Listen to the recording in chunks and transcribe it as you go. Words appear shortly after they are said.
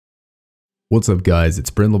What's up guys, it's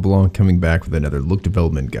Brent LeBlanc coming back with another look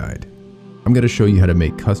development guide. I'm going to show you how to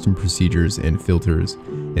make custom procedures and filters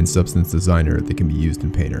in Substance Designer that can be used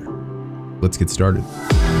in Painter. Let's get started.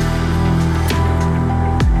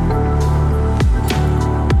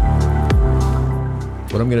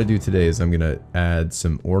 What I'm going to do today is I'm going to add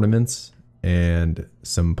some ornaments and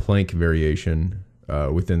some plank variation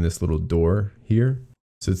within this little door here.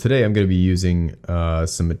 So today I'm going to be using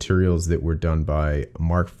some materials that were done by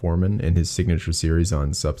Mark Foreman in his signature series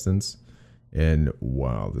on Substance. And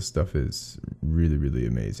wow, this stuff is really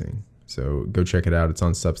amazing. So go check it out. It's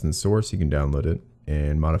on Substance Source. You can download it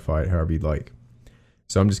and modify it however you'd like.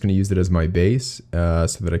 So I'm just going to use it as my base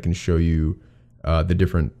so that I can show you the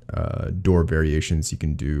different door variations you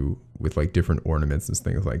can do with like different ornaments and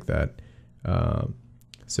things like that.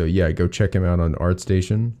 So yeah, go check him out on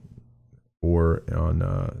ArtStation or on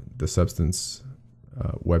the Substance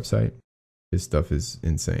website. His stuff is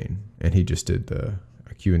insane. And he just did a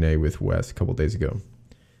Q&A with Wes a couple days ago.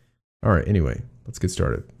 All right, anyway, let's get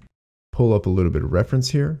started. Pull up a little bit of reference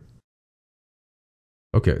here.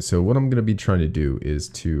 Okay, so what I'm gonna be trying to do is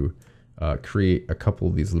to create a couple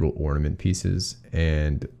of these little ornament pieces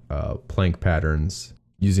and plank patterns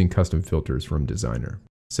using custom filters from Designer.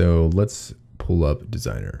 So let's pull up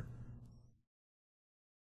Designer.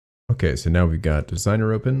 Okay, so now we've got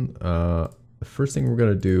Designer open. The first thing we're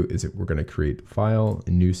going to do is that we're going to create File,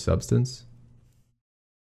 New Substance,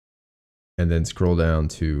 and then scroll down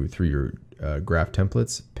to through your graph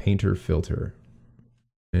templates, Painter Filter,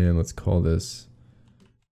 and let's call this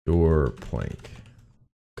Door Plank.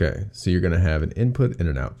 Okay, so you're going to have an input and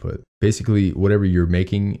an output. Basically, whatever you're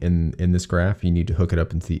making in this graph, you need to hook it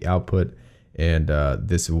up into the output, and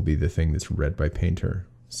this will be the thing that's read by Painter.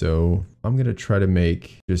 So I'm going to try to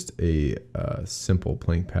make just a simple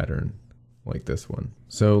plank pattern like this one.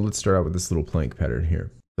 So let's start out with this little plank pattern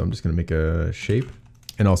here. So I'm just going to make a shape.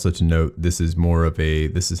 And also to note, this is more of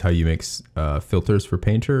this is how you make filters for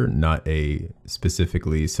Painter, not a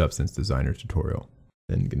specifically Substance Designer tutorial.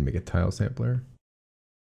 Then I'm going to make a tile sampler.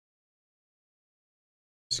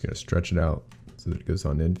 Just going to stretch it out so that it goes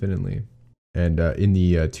on infinitely. And in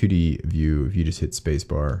the 2D view, if you just hit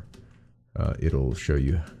spacebar, it'll show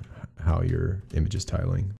you how your image is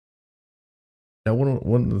tiling. Now,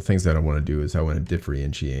 one of the things that I want to do is I want to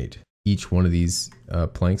differentiate each one of these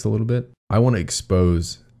planks a little bit. I want to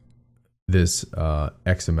expose this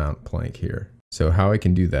X amount plank here. So how I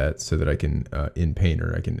can do that so that I can, in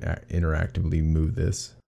Painter, I can interactively move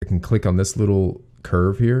this. I can click on this little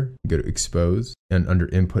curve here, go to expose, and under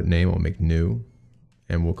input name, I'll make new,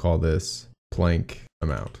 and we'll call this plank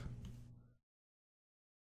amount.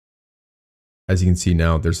 As you can see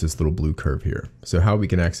now, there's this little blue curve here. So how we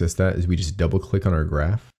can access that is we just double click on our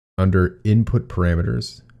graph. Under input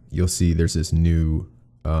parameters, you'll see there's this new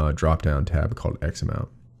drop down tab called X amount.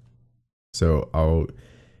 So I'll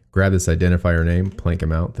grab this identifier name, plank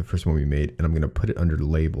amount, the first one we made, and I'm going to put it under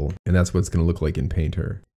label. And that's what it's going to look like in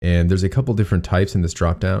Painter. And there's a couple different types in this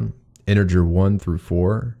drop down. Integer 1 through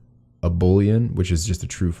 4, a Boolean, which is just a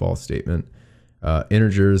true false statement.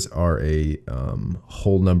 Integers are a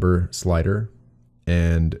whole number slider,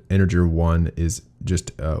 and integer 1 is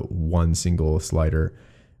just one single slider.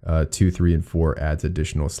 2, 3, and 4 adds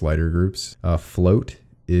additional slider groups. Float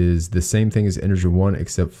is the same thing as integer 1,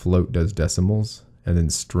 except float does decimals, and then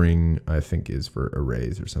string, I think, is for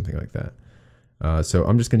arrays or something like that. So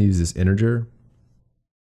I'm just going to use this integer.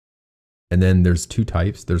 And then there's two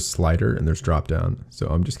types. There's slider and there's drop down. So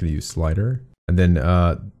I'm just going to use slider. And then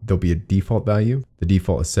there'll be a default value. The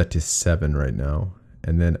default is set to 7 right now.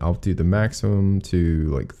 And then I'll do the maximum to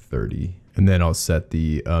like 30. And then I'll set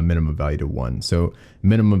the minimum value to 1. So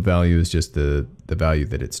minimum value is just the value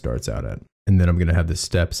that it starts out at. And then I'm going to have the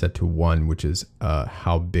step set to 1, which is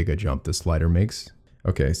how big a jump the slider makes.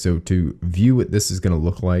 Okay, so to view what this is going to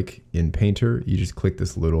look like in Painter, you just click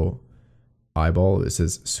this little eyeball. It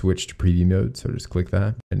says switch to preview mode. So just click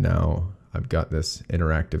that. And now I've got this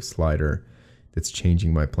interactive slider that's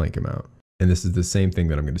changing my plank amount. And this is the same thing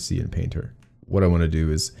that I'm going to see in Painter. What I want to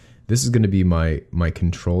do is, this is going to be my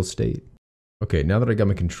control state. Okay, now that I got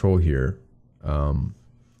my control here,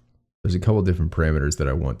 there's a couple different parameters that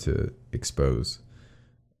I want to expose.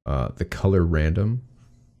 The color random.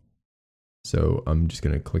 So I'm just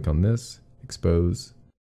going to click on this, expose.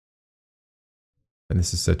 And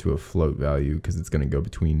this is set to a float value because it's going to go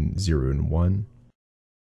between 0 and 1.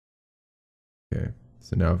 Okay.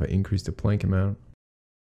 So now if I increase the plank amount,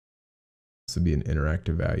 this will be an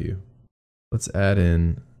interactive value. Let's add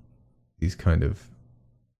in these kind of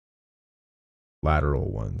lateral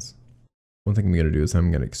ones. One thing I'm going to do is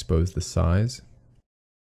I'm going to expose the size.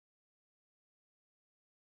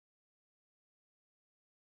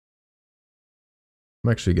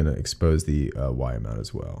 I'm actually going to expose the Y amount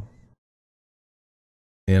as well.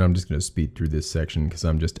 And I'm just going to speed through this section because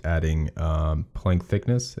I'm just adding plank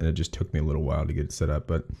thickness, and it just took me a little while to get it set up,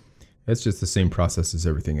 but it's just the same process as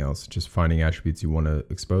everything else. Just finding attributes you want to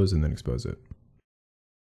expose and then expose it.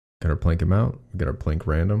 Got our plank amount, we got our plank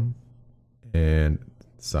random, and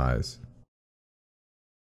size.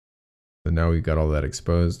 So now we've got all that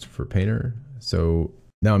exposed for Painter. So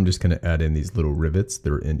now I'm just going to add in these little rivets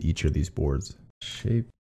that are in each of these boards. Shape.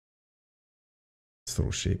 This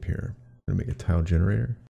little shape here. I'm going to make a tile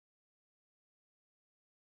generator.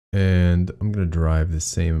 And I'm going to drive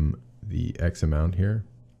the X amount here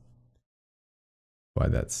by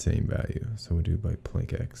that same value. So we'll do by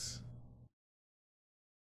plank X.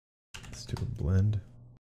 Let's do a blend.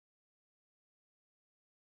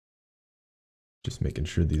 Just making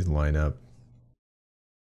sure these line up.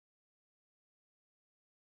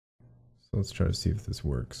 So let's try to see if this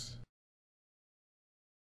works.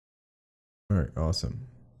 All right, awesome.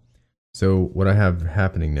 So what I have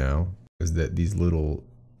happening now is that these little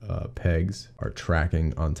pegs are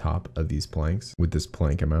tracking on top of these planks with this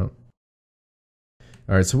plank amount.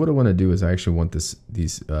 All right, so what I want to do is I actually want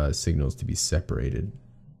these signals to be separated.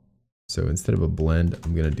 So instead of a blend,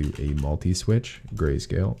 I'm going to do a multi-switch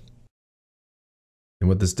grayscale. And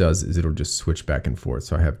what this does is it'll just switch back and forth.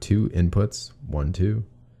 So I have two inputs, 1, 2,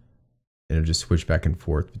 and it'll just switch back and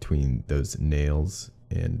forth between those nails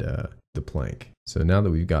and the plank. So now that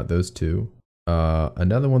we've got those two,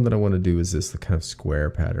 another one that I want to do is this kind of square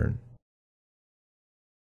pattern.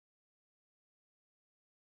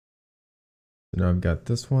 So now I've got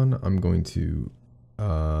this one. I'm going to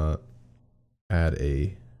I'm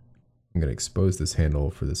going to expose this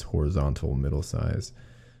handle for this horizontal middle size,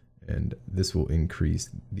 and this will increase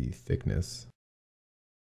the thickness.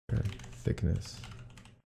 Okay, thickness.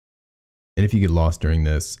 And if you get lost during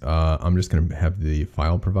this, I'm just going to have the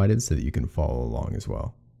file provided so that you can follow along as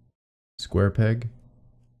well. Square peg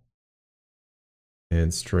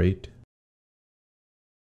and straight.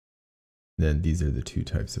 Then these are the two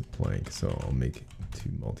types of plank. So I'll make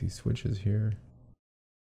two multi-switches here.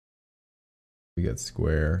 We got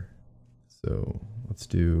square. So let's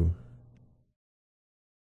do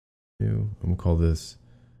new, and we'll call this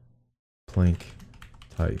plank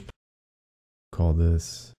type. Call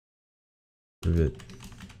this rivet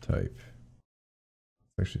type.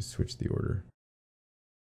 Let's actually switch the order.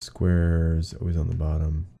 Squares always on the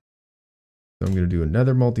bottom. So I'm going to do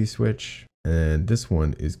another multi-switch, and this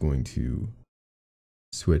one is going to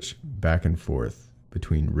switch back and forth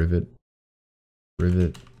between rivet,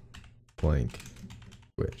 plank,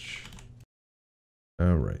 switch.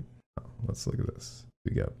 All right, let's look at this.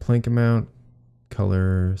 We got plank amount,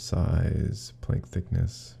 color, size, plank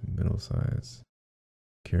thickness, middle size.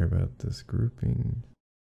 Care about this grouping.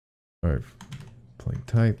 All right, plank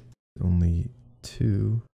type, only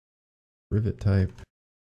 2. Rivet type,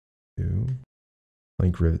 2.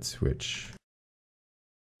 Plank rivet switch.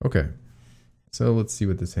 Okay, so let's see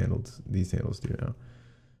what these handles do now.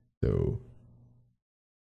 So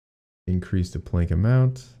increase the plank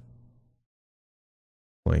amount,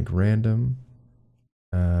 plank random,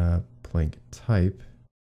 plank type,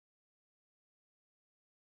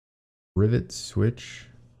 rivet switch,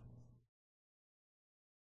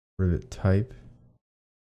 rivet type,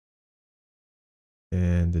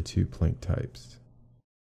 and the 2 plank types.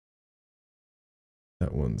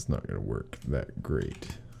 That one's not going to work that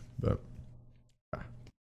great, but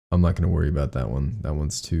I'm not going to worry about that one. That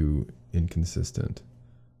one's too inconsistent.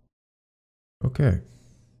 Okay.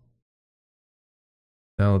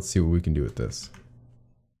 Now let's see what we can do with this.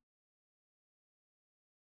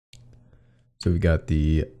 So we've got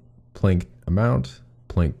the plank amount,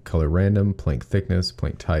 plank color random, plank thickness,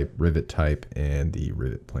 plank type, rivet type, and the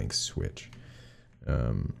rivet plank switch.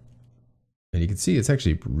 And you can see it's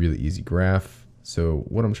actually a really easy graph. So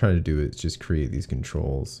what I'm trying to do is just create these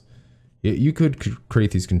controls. You could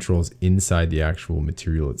create these controls inside the actual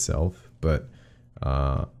material itself, but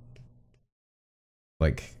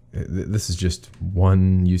like this is just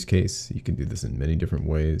one use case. You can do this in many different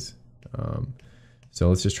ways. So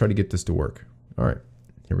let's just try to get this to work. All right,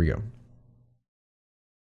 here we go.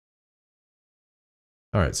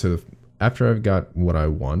 All right, so after I've got what I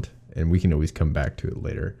want, and we can always come back to it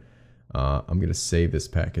later, I'm going to save this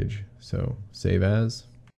package. So save as.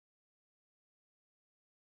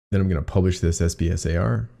 Then I'm going to publish this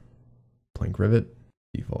SBSAR, plank rivet,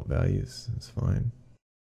 default values, that's fine.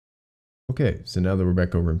 Okay, so now that we're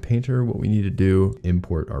back over in Painter, what we need to do,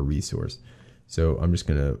 import our resource. So I'm just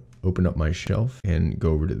going to open up my shelf and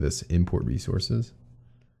go over to this import resources,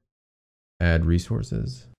 add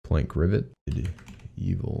resources, plank rivet,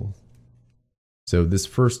 evil So this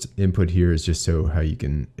first input here is just so how you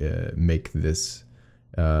can make this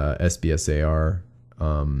SBSAR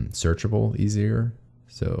searchable easier.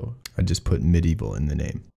 So I just put medieval in the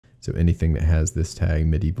name. So anything that has this tag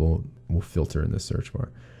medieval will filter in the search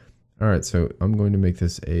bar. All right, so I'm going to make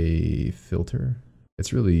this a filter.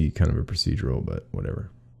 It's really kind of a procedural, but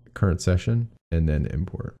whatever. Current session and then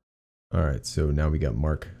import. All right, so now we got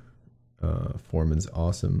Mark Foreman's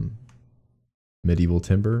awesome medieval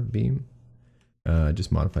timber beam.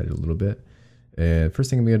 Just modified it a little bit. And first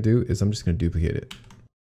thing I'm gonna do is I'm just gonna duplicate it.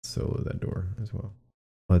 Solo that door as well.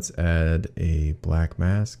 Let's add a black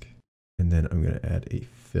mask, and then I'm gonna add a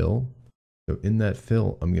fill. So in that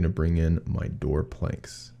fill, I'm gonna bring in my door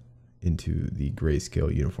planks into the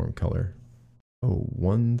grayscale uniform color. Oh,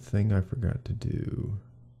 one thing I forgot to do.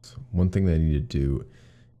 So one thing that I need to do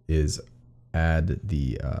is add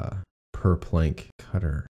the per plank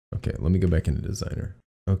cutter. Okay, let me go back into Designer.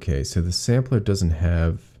 Okay, so the sampler doesn't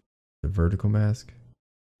have the vertical mask.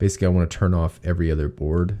 Basically, I want to turn off every other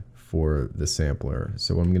board for the sampler.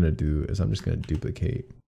 So what I'm going to do is I'm just going to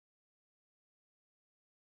duplicate.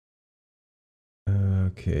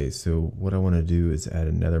 Okay, so what I want to do is add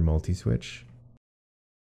another multi-switch.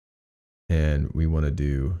 And we want to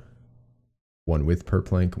do one with per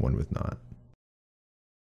plank, one with not.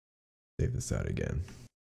 Save this out again.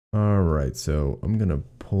 All right, so I'm going to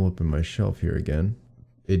pull up in my shelf here again.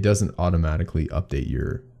 It doesn't automatically update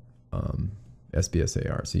your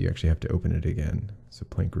SBSAR, so you actually have to open it again. So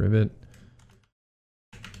plank rivet,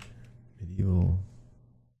 medieval,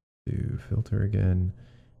 do filter again,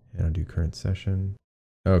 and I'll do current session.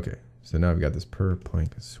 Okay, so now I've got this per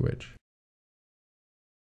plank switch.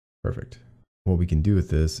 Perfect. What we can do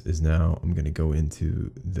with this is now I'm going to go into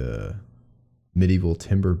the medieval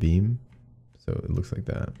timber beam. So it looks like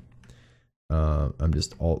that. I'm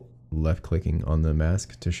just alt left clicking on the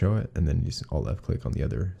mask to show it, and then just alt left click on the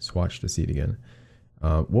other swatch to see it again.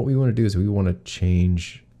 What we want to do is we want to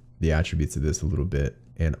change the attributes of this a little bit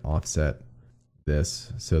and offset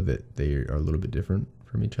this so that they are a little bit different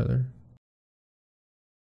from each other.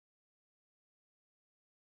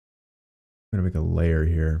 I'm going to make a layer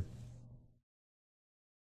here.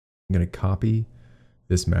 I'm going to copy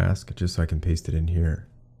this mask just so I can paste it in here.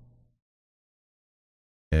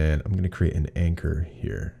 And I'm going to create an anchor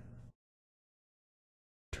here.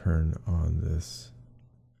 Turn on this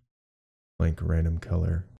blank random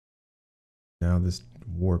color. Now this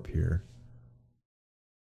warp here.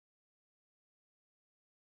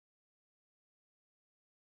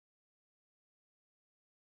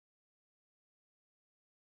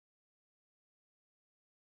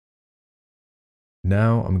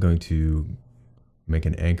 Now I'm going to make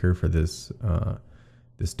an anchor for this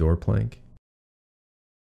this door plank.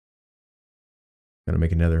 I'm going to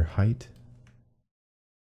make another height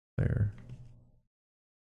there.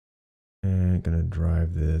 And going to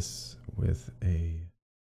drive this with a,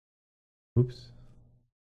 oops,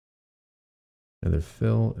 another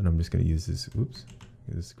fill, and I'm just going to use this, oops,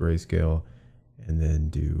 this grayscale, and then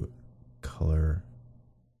do color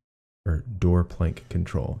or door plank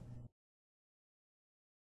control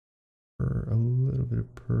for a little bit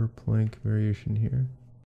of per plank variation here.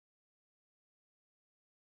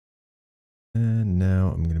 And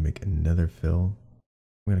now I'm going to make another fill.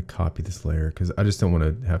 I'm going to copy this layer because I just don't want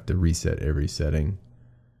to have to reset every setting.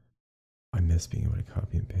 I miss being able to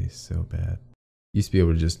copy and paste so bad. Used to be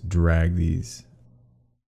able to just drag these.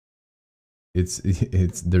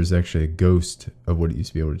 There's actually a ghost of what it used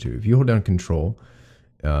to be able to do. If you hold down Control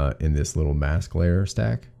in this little mask layer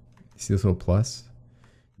stack, you see this little plus?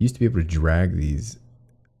 You used to be able to drag these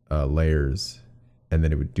layers and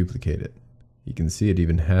then it would duplicate it. You can see it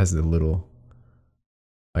even has the little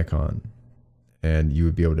icon. And you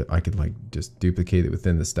would be able to, I could like just duplicate it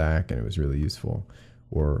within the stack and it was really useful,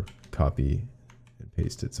 or copy and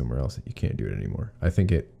paste it somewhere else. You can't do it anymore. I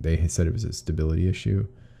think they said it was a stability issue.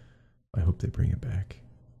 I hope they bring it back.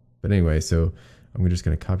 But anyway, so I'm just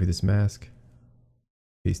going to copy this mask,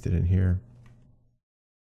 paste it in here,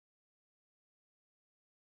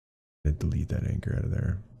 and delete that anchor out of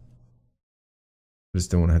there. I just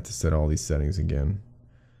don't want to have to set all these settings again.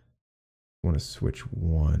 I want to switch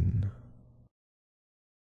one.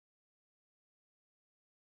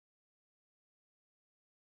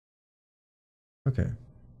 Okay.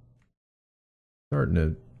 Starting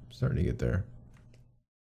to get there.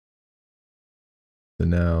 So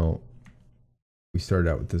now we started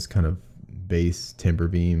out with this kind of base timber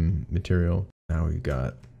beam material. Now we've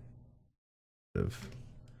got probably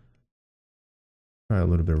a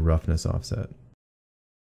little bit of roughness offset.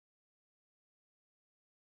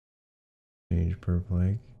 Change per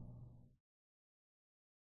plank.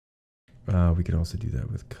 We could also do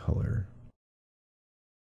that with color.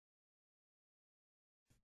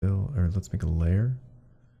 Or let's make a layer.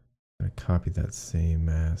 I'm gonna copy that same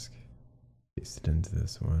mask, paste it into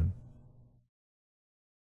this one.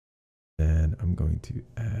 Then I'm going to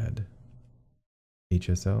add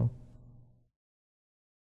HSL.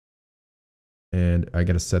 And I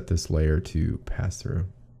gotta set this layer to pass through.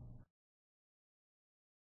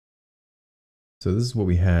 So this is what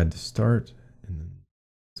we had to start, and then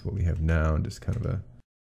this is what we have now, and just kind of a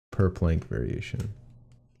per plank variation.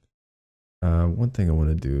 One thing I want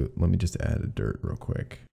to do, let me just add a dirt real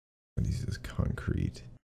quick. This is concrete.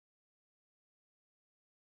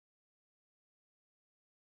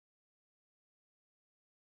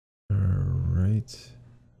 All right.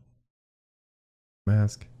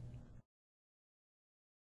 Mask.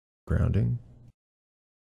 Grounding.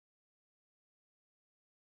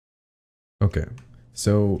 Okay,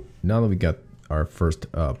 so now that we got our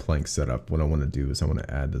first plank set up, what I want to do is I want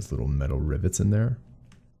to add this little metal rivets in there.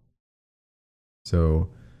 So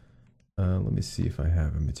let me see if I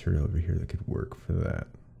have a material over here that could work for that.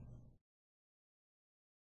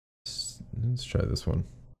 Let's try this one.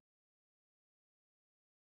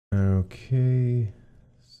 Okay,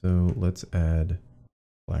 so let's add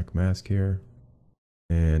black mask here.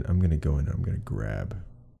 And I'm going to go in and I'm going to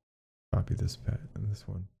copy this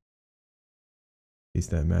one.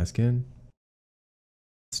 Paste that mask in.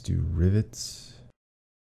 Let's do rivets.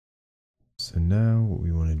 So now what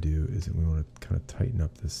we want to do is we want to kind of tighten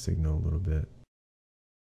up this signal a little bit.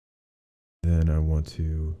 Then I want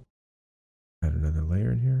to add another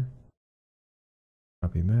layer in here.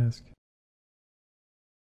 Copy mask.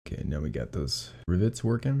 Okay, now we got those rivets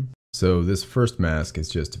working. So this first mask is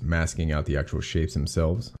just masking out the actual shapes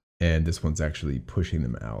themselves, and this one's actually pushing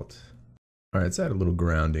them out. All right, let's add a little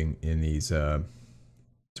grounding in these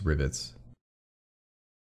rivets.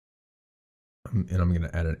 And I'm going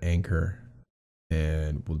to add an anchor,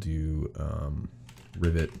 and we'll do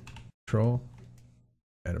rivet control,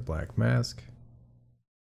 add a black mask,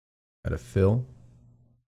 add a fill.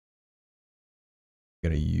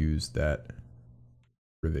 I'm going to use that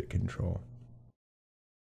rivet control.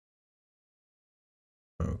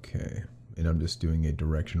 Okay, and I'm just doing a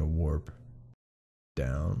directional warp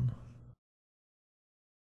down.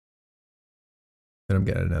 Then I'm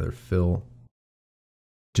getting another fill.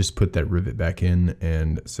 Just put that rivet back in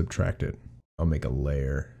and subtract it. I'll make a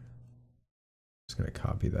layer. Just gonna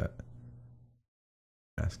copy that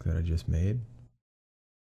mask that I just made.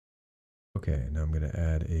 Okay, now I'm gonna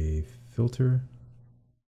add a filter.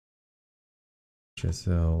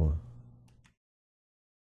 HSL.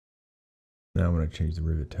 Now I'm going to change the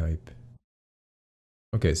rivet type.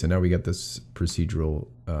 Okay, so now we got this procedural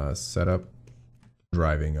setup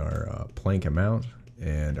driving our plank amount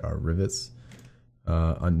and our rivets.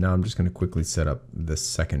 Now I'm just going to quickly set up the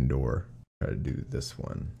second door. Try to do this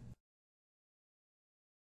one.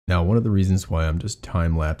 Now, one of the reasons why I'm just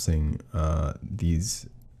time-lapsing these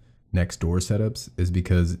next door setups is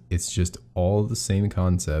because it's just all the same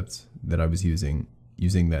concepts that I was using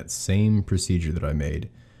that same procedure that I made,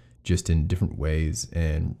 just in different ways,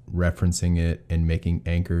 and referencing it and making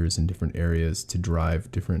anchors in different areas to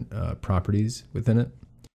drive different properties within it.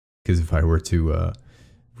 Because if I were to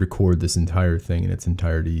record this entire thing in its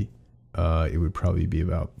entirety, it would probably be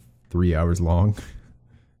about 3 hours long.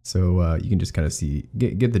 So you can just kind of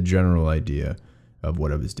get the general idea of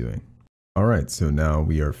what I was doing. All right, so now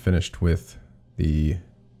we are finished with the,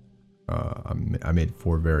 I made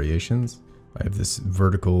 4 variations. I have this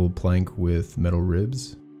vertical plank with metal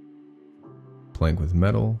ribs, plank with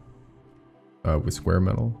metal, with square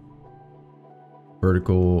metal,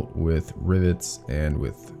 vertical with rivets and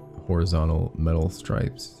with horizontal metal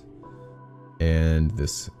stripes, and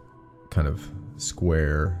this kind of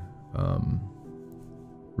square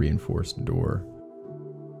reinforced door.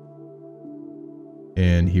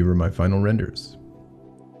 And here are my final renders.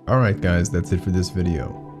 Alright guys, that's it for this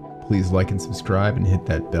video. Please like and subscribe and hit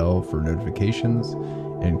that bell for notifications,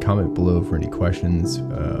 and comment below for any questions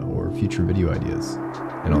or future video ideas.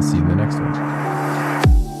 And I'll see you in the next one.